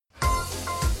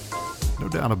No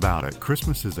doubt about it,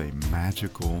 Christmas is a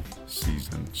magical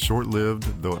season.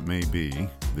 Short-lived though it may be,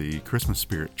 the Christmas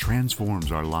spirit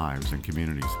transforms our lives and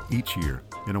communities each year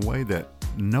in a way that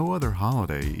no other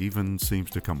holiday even seems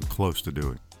to come close to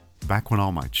doing. Back when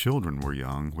all my children were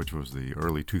young, which was the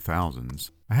early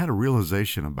 2000s, I had a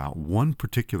realization about one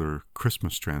particular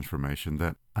Christmas transformation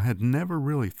that I had never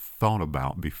really thought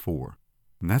about before.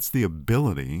 And that's the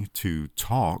ability to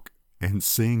talk and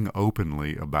sing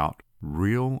openly about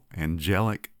real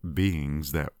angelic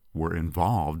beings that were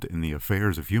involved in the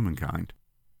affairs of humankind.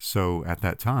 So at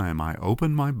that time, I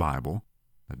opened my Bible,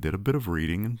 I did a bit of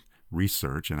reading and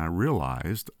research, and I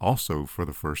realized also for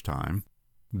the first time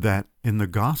that in the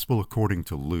Gospel according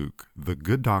to Luke, the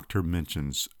good doctor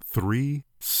mentions 3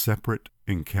 separate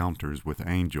encounters with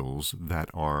angels that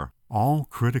are all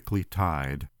critically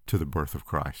tied to the birth of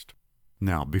Christ.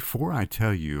 Now, before I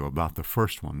tell you about the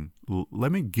first one,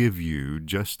 let me give you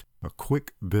just a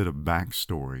quick bit of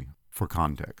backstory for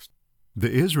context.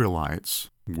 The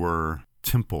Israelites were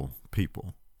temple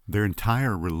people. Their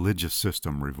entire religious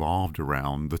system revolved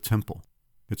around the temple.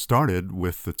 It started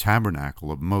with the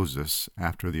tabernacle of Moses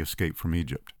after the escape from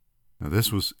Egypt. Now,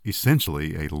 this was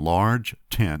essentially a large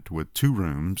tent with 2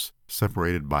 rooms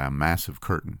separated by a massive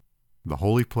curtain, the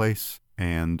holy place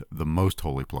and the most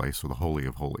holy place, or the Holy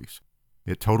of Holies.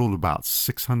 It totaled about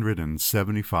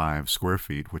 675 square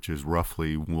feet, which is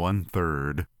roughly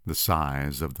 1/3 the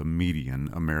size of the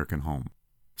median American home.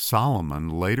 Solomon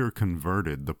later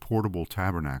converted the portable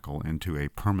tabernacle into a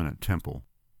permanent temple,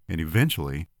 and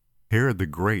eventually Herod the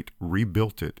Great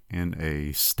rebuilt it in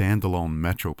a standalone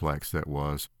metroplex that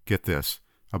was, get this,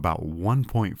 about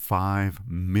 1.5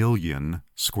 million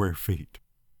square feet.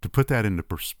 To put that into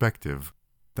perspective,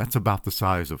 that's about the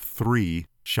size of 3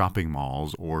 shopping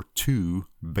malls or 2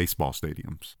 baseball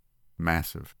stadiums.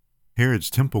 Massive. Herod's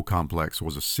temple complex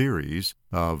was a series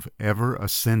of ever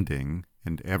ascending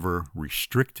and ever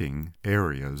restricting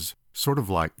areas, sort of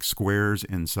like squares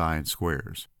inside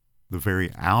squares. The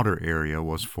very outer area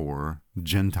was for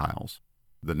Gentiles.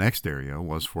 The next area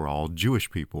was for all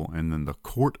Jewish people, and then the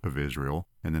court of Israel,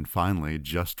 and then finally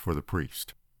just for the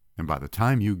priest. And by the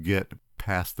time you get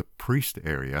past the priest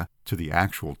area to the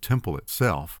actual temple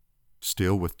itself,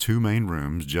 still with 2 main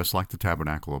rooms, just like the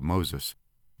tabernacle of Moses,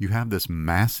 you have this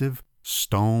massive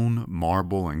stone,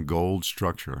 marble, and gold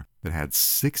structure that had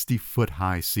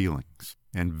 60-foot-high ceilings,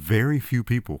 and very few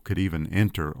people could even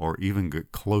enter or even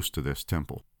get close to this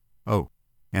temple. Oh,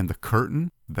 and the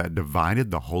curtain that divided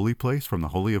the holy place from the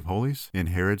Holy of Holies in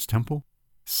Herod's temple,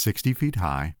 60 feet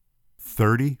high,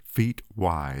 30 feet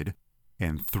wide,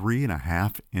 and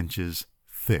 3.5 inches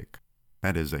thick.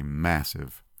 That is a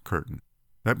massive curtain.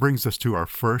 That brings us to our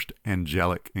first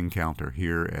angelic encounter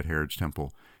here at Herod's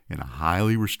temple in a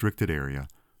highly restricted area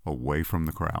away from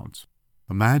the crowds.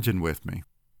 Imagine with me,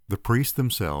 the priests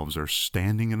themselves are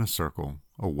standing in a circle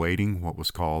awaiting what was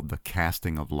called the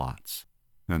casting of lots.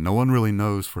 Now, no one really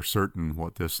knows for certain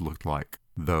what this looked like,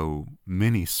 though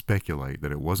many speculate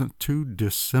that it wasn't too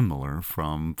dissimilar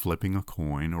from flipping a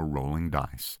coin or rolling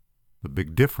dice. The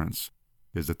big difference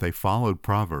is that they followed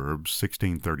Proverbs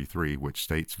 16:33, which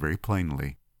states very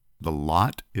plainly, "The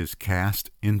lot is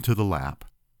cast into the lap,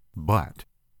 but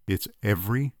its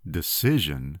every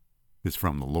decision is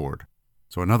from the Lord."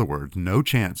 So in other words, no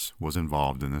chance was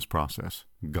involved in this process.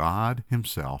 God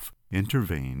himself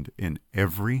intervened in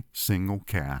every single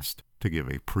cast to give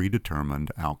a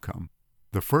predetermined outcome.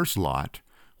 The first lot,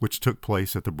 which took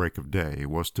place at the break of day,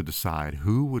 was to decide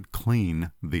who would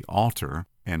clean the altar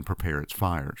and prepare its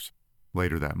fires.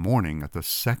 Later that morning, at the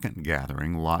second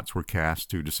gathering, lots were cast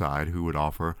to decide who would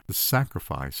offer the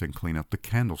sacrifice and clean up the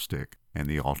candlestick and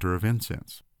the altar of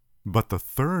incense. But the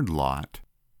third lot,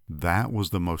 that was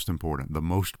the most important, the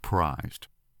most prized.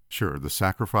 Sure, the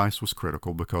sacrifice was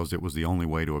critical because it was the only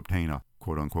way to obtain a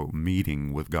quote-unquote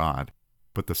meeting with God.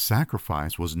 But the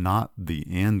sacrifice was not the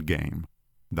end game.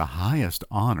 The highest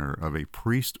honor of a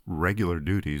priest's regular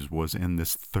duties was in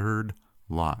this third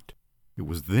lot. It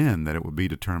was then that it would be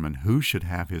determined who should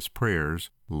have his prayers,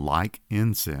 like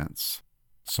incense,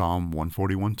 Psalm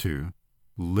 141:2,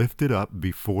 lifted up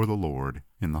before the Lord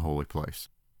in the holy place.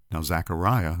 Now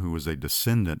Zechariah, who was a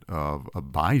descendant of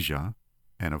Abijah,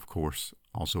 and of course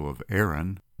also of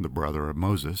Aaron, the brother of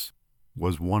Moses,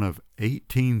 was one of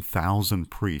 18,000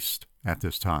 priests at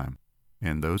this time.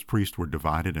 And those priests were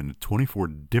divided into 24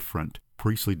 different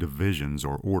priestly divisions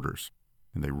or orders,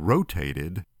 and they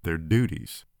rotated their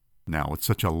duties. Now, with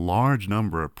such a large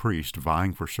number of priests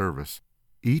vying for service,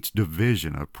 each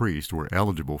division of priests were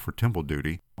eligible for temple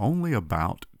duty only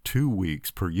about 2 weeks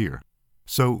per year.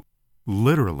 So,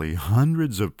 literally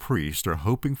hundreds of priests are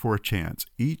hoping for a chance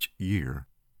each year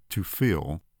to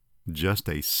fill just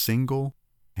a single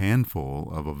handful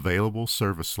of available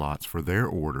service slots for their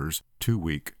order's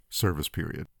 2-week service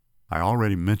period. I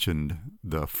already mentioned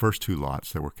the first 2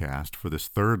 lots that were cast. For this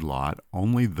third lot,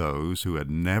 only those who had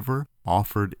never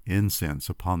offered incense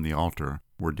upon the altar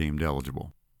were deemed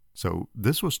eligible. So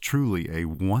this was truly a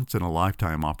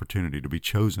once-in-a-lifetime opportunity to be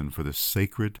chosen for this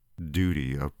sacred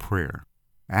duty of prayer.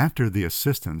 After the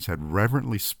assistants had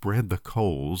reverently spread the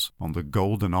coals on the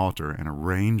golden altar and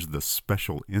arranged the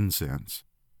special incense,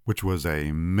 which was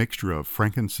a mixture of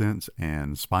frankincense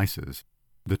and spices,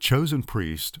 the chosen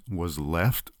priest was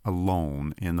left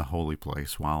alone in the holy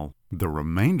place while the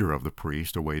remainder of the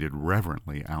priest awaited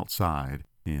reverently outside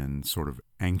in sort of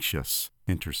anxious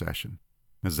intercession.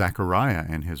 Zechariah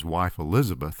and his wife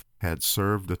Elizabeth had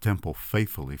served the temple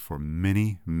faithfully for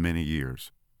many, many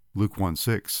years. Luke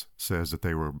 1:6 says that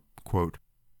they were, quote,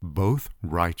 both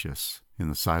righteous in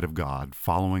the sight of God,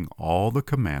 following all the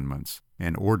commandments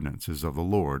and ordinances of the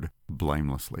Lord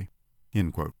blamelessly,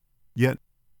 end quote. Yet,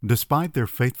 despite their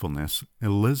faithfulness,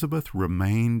 Elizabeth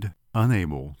remained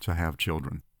unable to have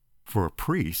children. For a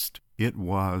priest, it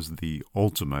was the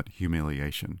ultimate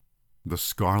humiliation, the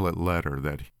scarlet letter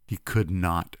that he could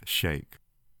not shake.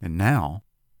 And now,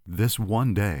 this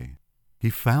one day, he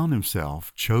found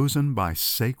himself chosen by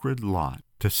sacred lot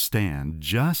to stand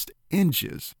just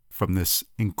inches from this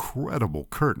incredible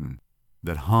curtain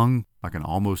that hung like an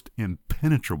almost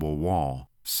impenetrable wall,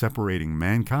 separating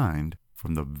mankind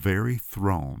from the very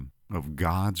throne of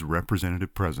God's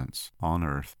representative presence on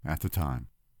earth at the time.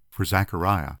 For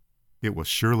Zechariah, it was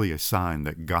surely a sign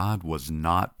that God was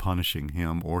not punishing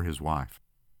him or his wife.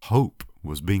 Hope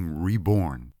was being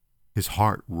reborn. His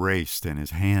heart raced and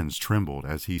his hands trembled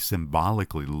as he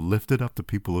symbolically lifted up the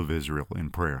people of Israel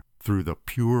in prayer through the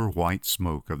pure white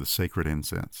smoke of the sacred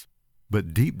incense.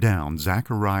 But deep down,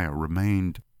 Zechariah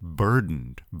remained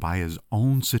burdened by his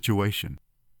own situation.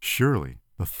 Surely,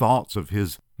 the thoughts of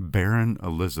his barren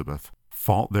Elizabeth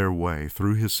fought their way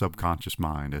through his subconscious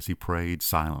mind as he prayed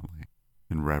silently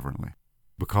and reverently.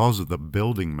 Because of the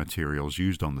building materials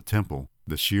used on the temple,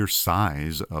 the sheer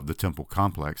size of the temple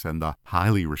complex, and the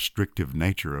highly restrictive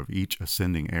nature of each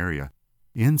ascending area,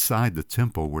 inside the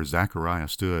temple where Zechariah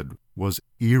stood was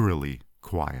eerily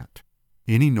quiet.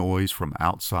 Any noise from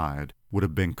outside would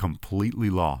have been completely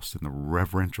lost in the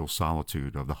reverential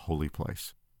solitude of the holy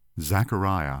place.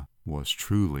 Zechariah was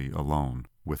truly alone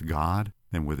with God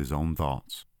and with his own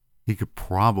thoughts. He could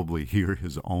probably hear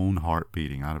his own heart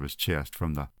beating out of his chest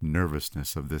from the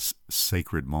nervousness of this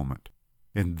sacred moment.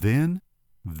 And then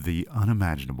the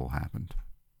unimaginable happened.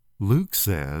 Luke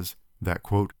says that,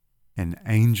 quote, an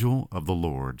angel of the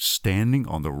Lord standing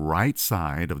on the right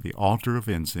side of the altar of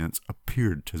incense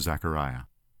appeared to Zechariah.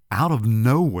 Out of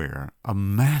nowhere, a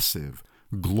massive,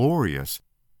 glorious,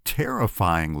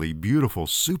 terrifyingly beautiful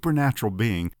supernatural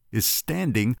being is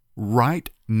standing right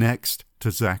next to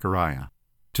Zechariah.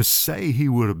 To say he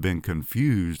would have been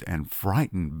confused and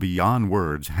frightened beyond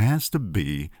words has to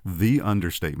be the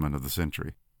understatement of the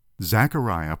century.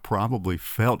 Zechariah probably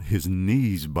felt his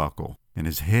knees buckle and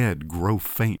his head grow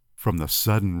faint from the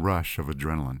sudden rush of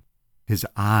adrenaline. His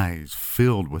eyes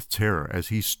filled with terror as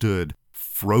he stood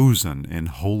frozen in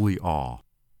holy awe.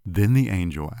 Then the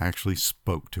angel actually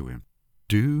spoke to him.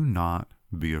 Do not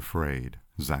be afraid,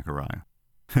 Zechariah.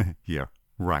 Yeah,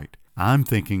 right. I'm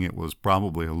thinking it was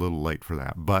probably a little late for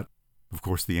that, but of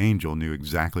course the angel knew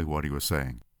exactly what he was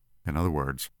saying. In other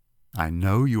words, I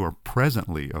know you are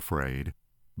presently afraid,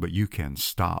 but you can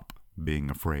stop being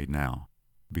afraid now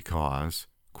because,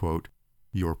 quote,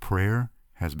 your prayer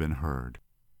has been heard,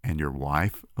 and your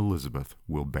wife Elizabeth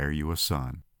will bear you a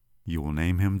son. You will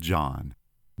name him John.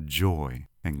 Joy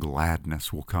and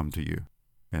gladness will come to you,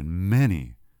 and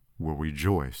many will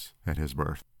rejoice at his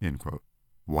birth, end quote.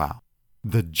 Wow.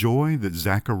 The joy that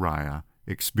Zechariah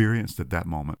experienced at that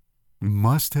moment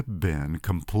must have been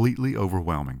completely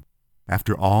overwhelming.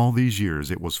 After all these years,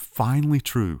 it was finally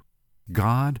true.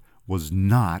 God was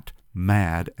not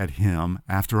mad at him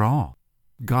after all.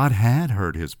 God had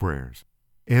heard his prayers,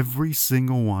 every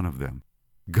single one of them.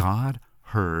 God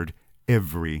heard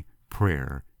every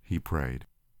prayer he prayed.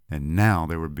 And now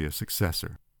there would be a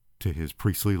successor to his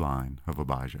priestly line of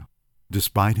Abijah.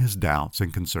 Despite his doubts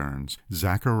and concerns,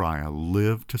 Zechariah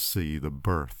lived to see the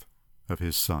birth of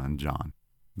his son John.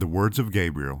 The words of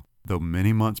Gabriel, though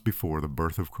many months before the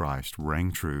birth of Christ,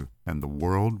 rang true, and the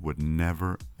world would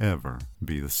never, ever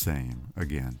be the same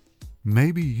again.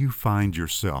 Maybe you find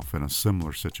yourself in a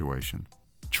similar situation,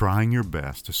 trying your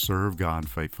best to serve God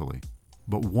faithfully,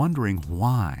 but wondering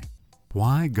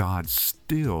why God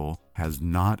still has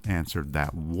not answered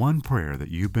that one prayer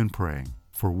that you've been praying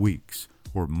for weeks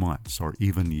or months or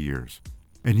even years.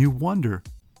 And you wonder,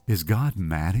 is God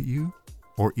mad at you?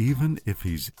 Or even if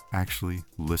he's actually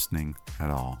listening at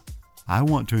all. I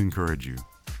want to encourage you,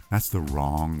 that's the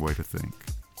wrong way to think.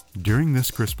 During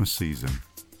this Christmas season,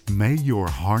 may your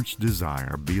heart's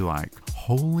desire be like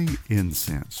holy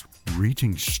incense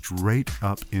reaching straight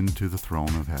up into the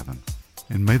throne of heaven.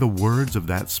 And may the words of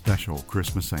that special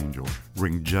Christmas angel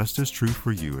ring just as true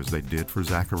for you as they did for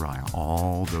Zechariah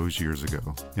all those years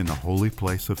ago in the holy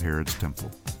place of Herod's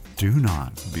temple. Do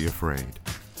not be afraid,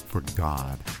 for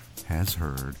God has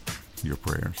heard your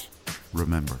prayers.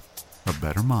 Remember, a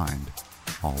better mind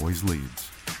always leads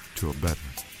to a better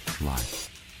life.